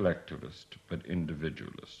not collectivist but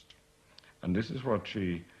individualist. And this is what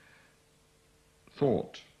she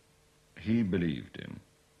thought he believed in.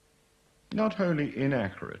 Not wholly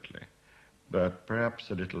inaccurately, but perhaps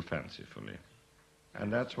a little fancifully.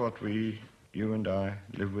 And that's what we, you and I,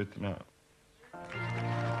 live with now.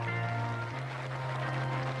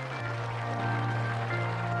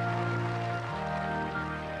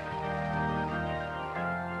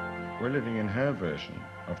 We're living in her version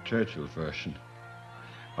of Churchill's version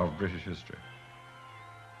of British history.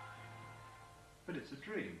 But it's a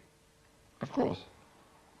dream. Of course.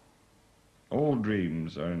 All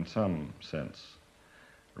dreams are in some sense,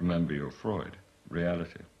 remember your Freud,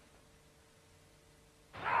 reality.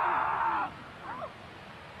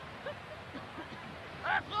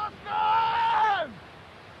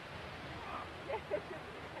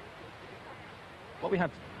 What we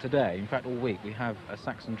have today, in fact all week, we have a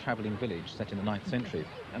Saxon travelling village set in the 9th century,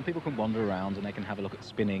 and people can wander around and they can have a look at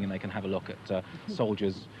spinning, and they can have a look at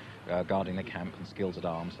soldiers guarding their camp and skills at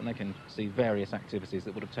arms, and they can see various activities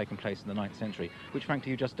that would have taken place in the 9th century, which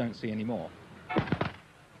frankly you just don't see anymore.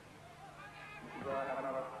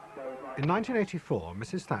 In 1984,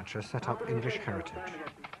 Mrs. Thatcher set up English Heritage.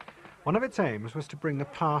 One of its aims was to bring the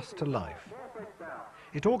past to life.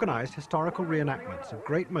 It organised historical reenactments of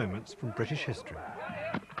great moments from British history.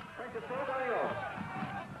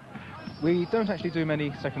 We don't actually do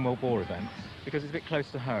many Second World War events because it's a bit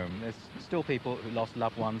close to home. There's still people who lost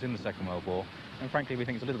loved ones in the Second World War, and frankly we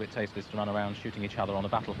think it's a little bit tasteless to run around shooting each other on a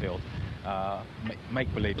battlefield,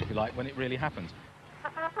 make-believe if you like, when it really happened.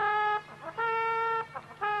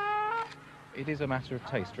 It is a matter of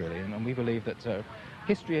taste really, and we believe that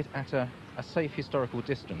history at a safe historical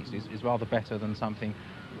distance is rather better than something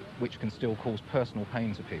which can still cause personal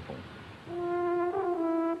pain to people.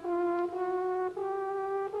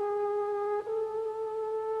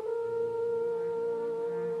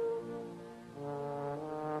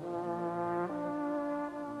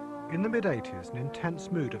 In the mid-80s, an intense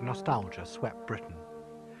mood of nostalgia swept Britain.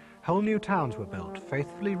 Whole new towns were built,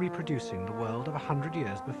 faithfully reproducing the world of 100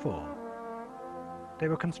 years before. They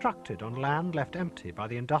were constructed on land left empty by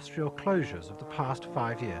the industrial closures of the past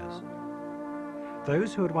 5 years.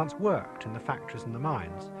 Those who had once worked in the factories and the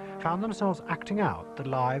mines found themselves acting out the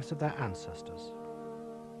lives of their ancestors.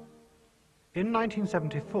 In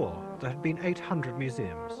 1974, there had been 800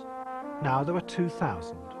 museums. Now there were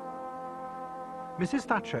 2,000. Mrs.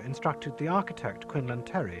 Thatcher instructed the architect Quinlan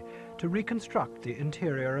Terry to reconstruct the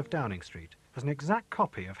interior of Downing Street as an exact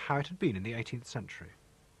copy of how it had been in the 18th century.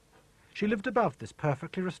 She lived above this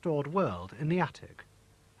perfectly restored world in the attic.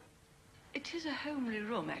 It is a homely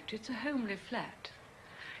room, actually. It's a homely flat.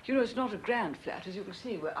 You know, it's not a grand flat. As you can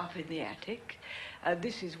see, we're up in the attic.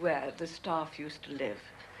 This is where the staff used to live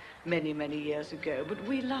many, many years ago, but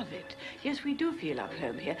we love it. Yes, we do feel at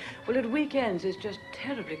home here. Well, at weekends, it's just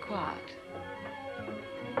terribly quiet.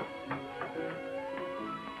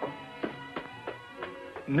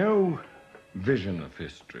 No vision of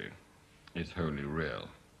history is wholly real.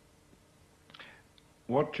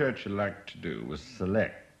 What Churchill liked to do was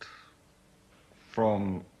select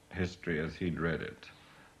from history as he'd read it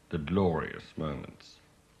the glorious moments.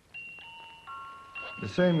 The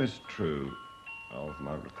same is true of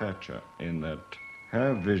Margaret Thatcher, in that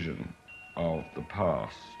her vision of the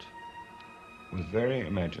past was very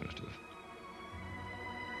imaginative.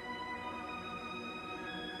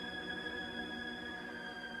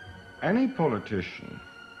 Any politician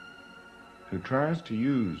who tries to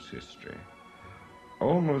use history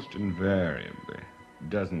almost invariably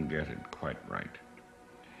doesn't get it quite right.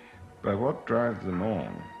 But what drives them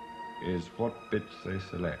on is what bits they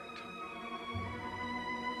select.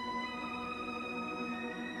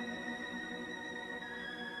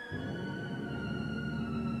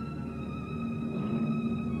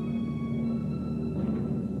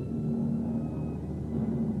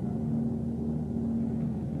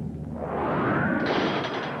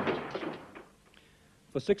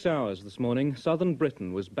 For 6 hours this morning, southern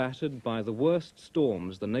Britain was battered by the worst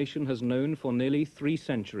storms the nation has known for nearly 3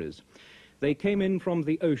 centuries. They came in from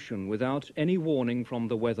the ocean without any warning from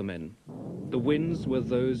the weathermen. The winds were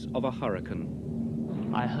those of a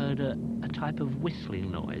hurricane. I heard a type of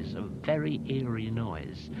whistling noise, a very eerie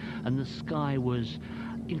noise, and the sky was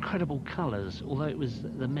incredible colours. Although it was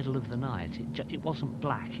the middle of the night, it wasn't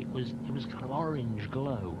black, it was kind of orange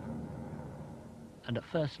glow. And at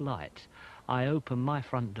first light, I opened my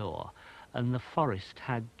front door and the forest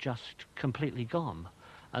had just completely gone,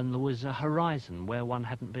 and there was a horizon where one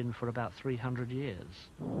hadn't been for about 300 years.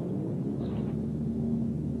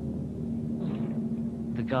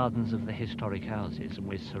 The gardens of the historic houses, and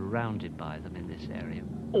we're surrounded by them in this area,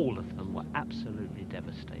 all of them were absolutely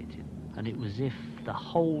devastated, and it was as if the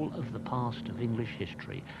whole of the past of English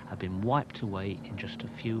history had been wiped away in just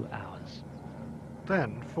a few hours.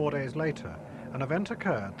 Then, 4 days later, an event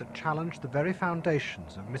occurred that challenged the very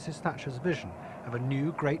foundations of Mrs. Thatcher's vision of a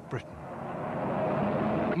new Great Britain.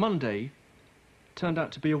 Monday turned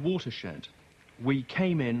out to be a watershed. We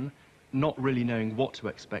came in not really knowing what to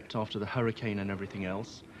expect after the hurricane and everything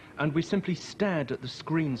else, and we simply stared at the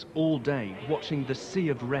screens all day, watching the sea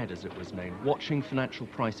of red, as it was known, watching financial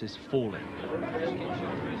prices falling,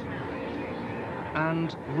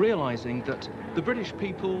 and realizing that the British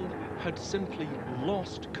people had simply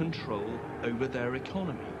lost control over their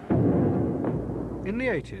economy. In the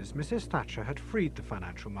 80s, Mrs. Thatcher had freed the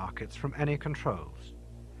financial markets from any controls.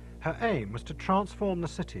 Her aim was to transform the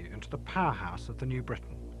city into the powerhouse of the new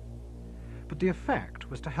Britain. But the effect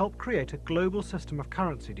was to help create a global system of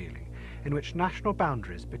currency dealing in which national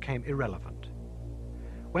boundaries became irrelevant.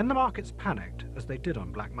 When the markets panicked, as they did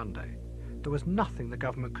on Black Monday, there was nothing the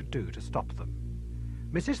government could do to stop them.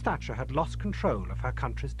 Mrs. Thatcher had lost control of her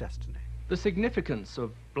country's destiny. The significance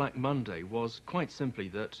of Black Monday was quite simply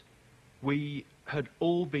that we had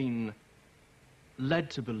all been led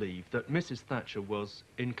to believe that Mrs. Thatcher was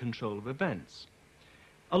in control of events.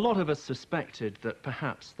 A lot of us suspected that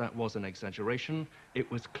perhaps that was an exaggeration.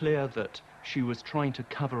 It was clear that she was trying to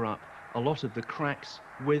cover up a lot of the cracks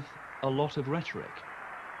with a lot of rhetoric.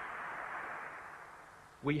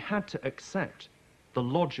 We had to accept the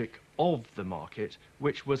logic of the market,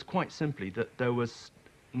 which was quite simply that there was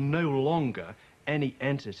no longer any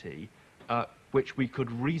entity which we could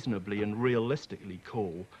reasonably and realistically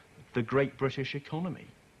call the Great British economy.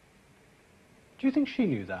 Do you think she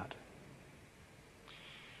knew that?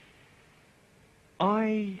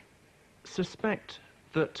 I suspect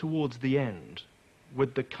that towards the end,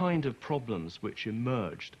 with the kind of problems which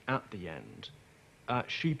emerged at the end,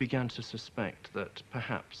 she began to suspect that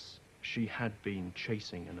perhaps she had been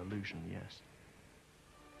chasing an illusion, yes.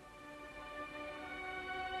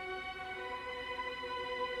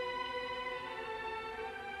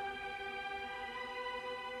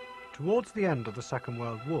 Towards the end of the Second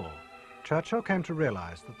World War, Churchill came to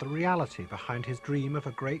realise that the reality behind his dream of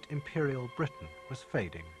a great imperial Britain was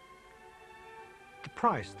fading. The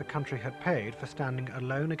price the country had paid for standing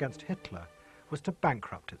alone against Hitler was to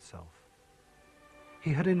bankrupt itself.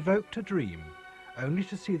 He had invoked a dream, only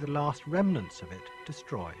to see the last remnants of it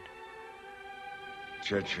destroyed.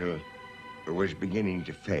 Churchill was beginning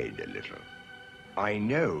to fade a little. I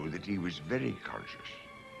know that he was very conscious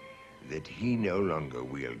that he no longer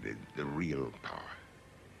wielded the real power.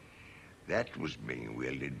 That was being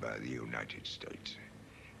wielded by the United States.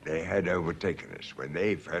 They had overtaken us. When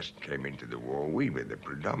they first came into the war, we were the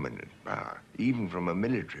predominant power, even from a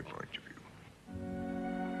military point of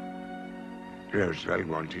view. Roosevelt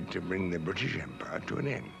wanted to bring the British Empire to an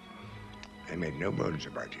end. They made no bones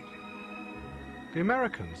about it. The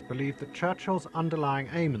Americans believed that Churchill's underlying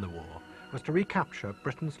aim in the war was to recapture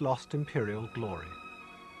Britain's lost imperial glory.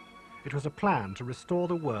 It was a plan to restore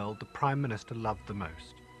the world the Prime Minister loved the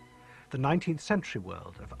most, the 19th century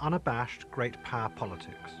world of unabashed great power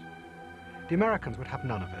politics. The Americans would have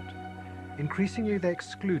none of it. Increasingly, they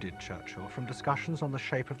excluded Churchill from discussions on the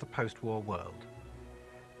shape of the post-war world.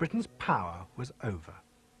 Britain's power was over.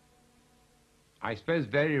 I suppose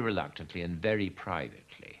very reluctantly and very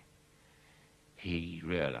privately, he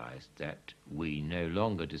realized that we no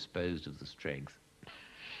longer disposed of the strength,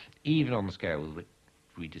 even on the scale with which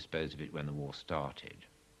we disposed of it when the war started.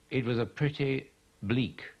 It was a pretty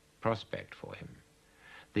bleak prospect for him.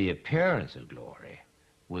 The appearance of glory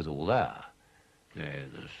was all there. You know,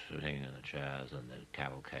 the sitting in the chairs and the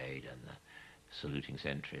cavalcade and the saluting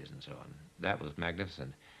sentries and so on. That was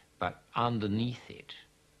magnificent. But underneath it,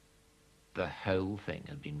 the whole thing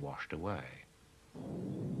had been washed away.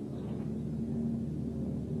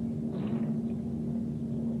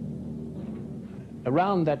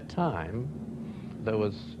 Around that time, there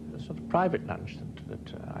was a sort of private lunch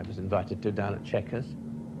that I was invited to down at Chequers.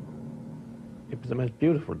 It was the most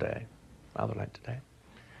beautiful day, rather like today.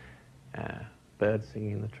 Birds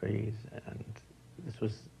singing in the trees, and this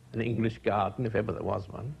was an English garden, if ever there was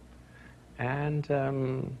one. And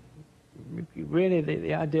really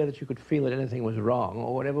the idea that you could feel that anything was wrong,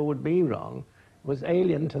 or whatever would be wrong, was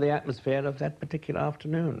alien to the atmosphere of that particular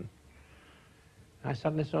afternoon. I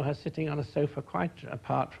suddenly saw her sitting on a sofa quite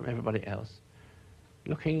apart from everybody else,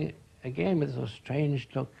 looking again with a sort of strange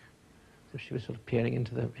look, as if she was sort of peering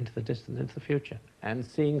into the distance, into the future, and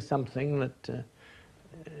seeing something that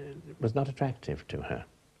was not attractive to her.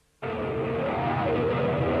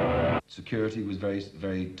 Security was very,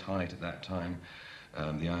 very tight at that time.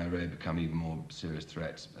 The IRA had become even more serious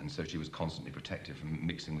threats, and so she was constantly protected from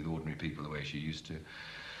mixing with ordinary people the way she used to.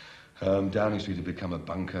 Downing Street had become a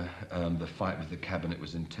bunker. The fight with the cabinet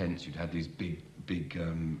was intense. You'd had these big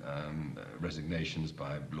resignations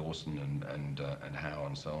by Lawson and Howe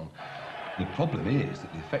and so on. The problem is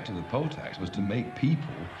that the effect of the poll tax was to make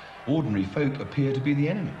people, ordinary folk, appear to be the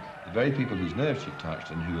enemy. The very people whose nerves she'd touched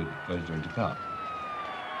and who had voted her into power.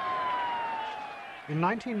 In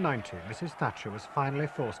 1990, Mrs. Thatcher was finally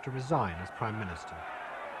forced to resign as Prime Minister.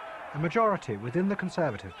 A majority within the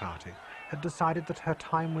Conservative Party had decided that her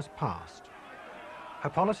time was past. Her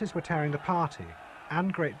policies were tearing the party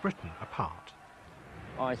and Great Britain apart.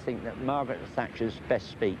 I think that Margaret Thatcher's best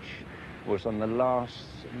speech was on the last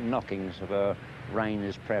knockings of her reign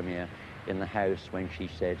as Premier in the House, when she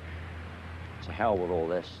said, "To hell with all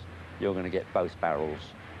this, you're going to get both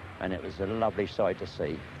barrels." And it was a lovely sight to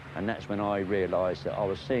see. And that's when I realised that I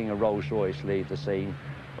was seeing a Rolls-Royce leave the scene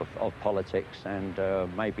of politics, and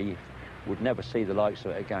maybe would never see the likes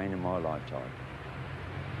of it again in my lifetime.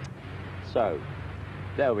 So,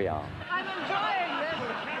 there we are. I'm enjoying this.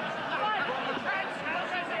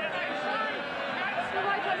 The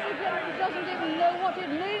White House security doesn't even know what it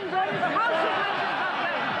means or is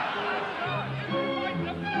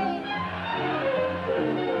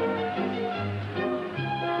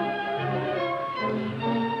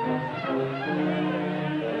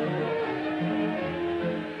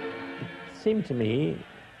It seemed to me,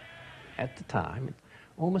 at the time,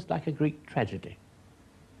 almost like a Greek tragedy.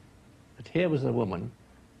 But here was a woman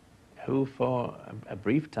who, for a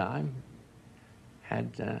brief time,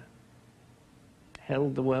 had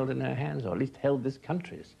held the world in her hands, or at least held this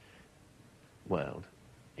country's world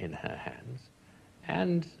in her hands,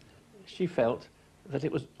 and she felt that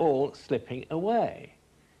it was all slipping away.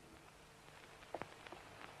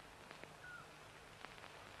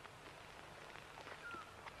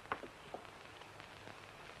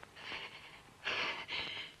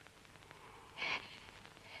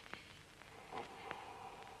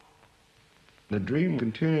 The dream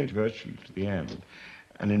continued virtually to the end.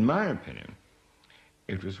 And in my opinion,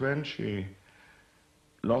 it was when she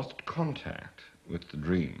lost contact with the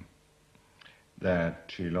dream, that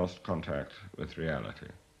she lost contact with reality.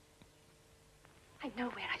 I know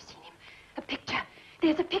where I've seen him. A picture.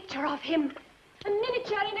 There's a picture of him. A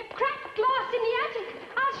miniature in a cracked glass in the attic.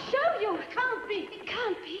 I'll show you. It can't be. It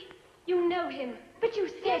can't be. You know him. But you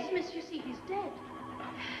said... Yes, miss, you see, he's dead.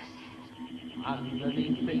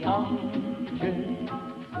 Underneath the arches,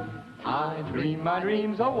 I dream my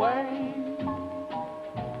dreams away.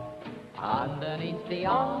 Underneath the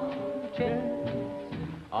arches,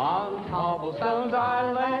 on cobblestones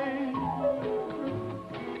I lay.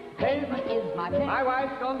 Pavement is my pen. My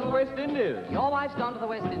wife's gone to the West Indies. Your wife's gone to the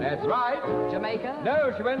West Indies. That's right. Jamaica?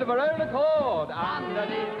 No, she went of her own accord.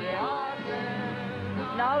 Underneath the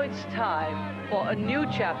arches. Now it's time for a new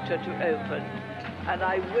chapter to open, and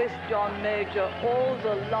I wish John Major all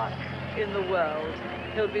the luck in the world.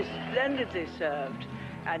 He'll be splendidly served,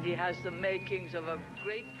 and he has the makings of a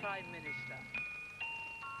great Prime Minister.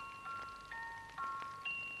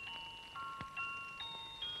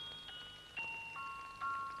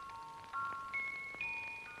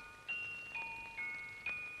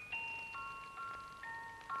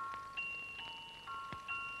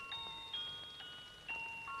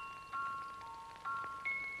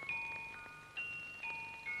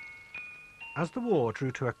 As the war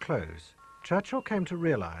drew to a close, Churchill came to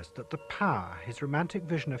realise that the power his romantic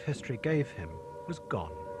vision of history gave him was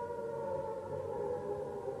gone.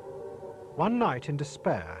 One night in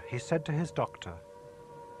despair, he said to his doctor,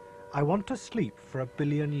 "I want to sleep for 1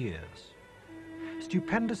 billion years.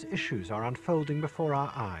 Stupendous issues are unfolding before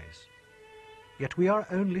our eyes, yet we are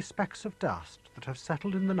only specks of dust that have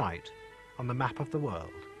settled in the night on the map of the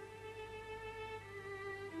world."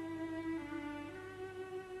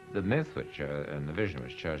 The myth which, and the vision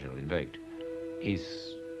which Churchill invoked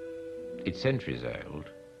it's centuries old,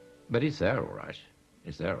 but it's there all right.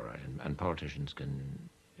 It's there all right, and politicians can,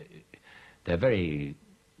 they're very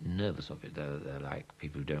nervous of it. They're like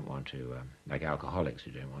people who don't want to, like alcoholics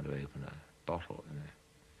who don't want to open a bottle, you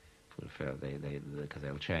know, because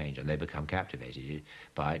they'll change, and they become captivated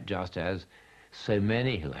by it, just as so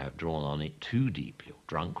many who have drawn on it too deeply, or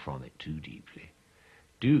drunk from it too deeply,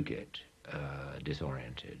 do get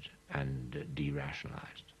disoriented and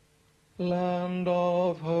derationalized. Land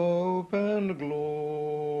of hope and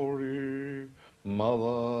glory,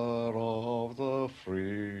 mother of the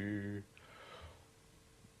free.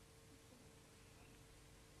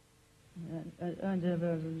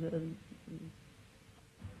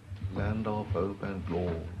 Land of hope and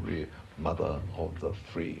glory, mother of the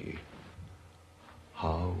free.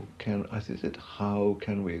 How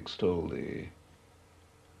can we extol thee,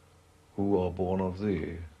 who are born of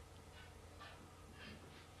thee?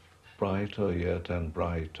 Brighter yet and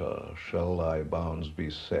brighter shall thy bounds be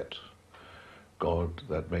set. God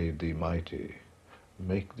that made thee mighty,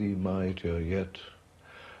 make thee mightier yet.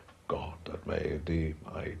 God that made thee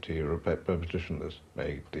mighty, repetition this,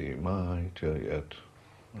 make thee mightier yet.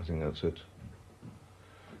 I think that's it.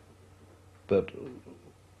 But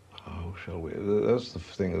how shall we, that's the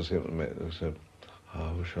thing that's here,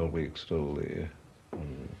 how shall we extol thee?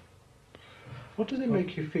 What does it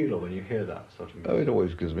make you feel when you hear that sort of music? Oh, it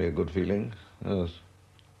always gives me a good feeling, yes.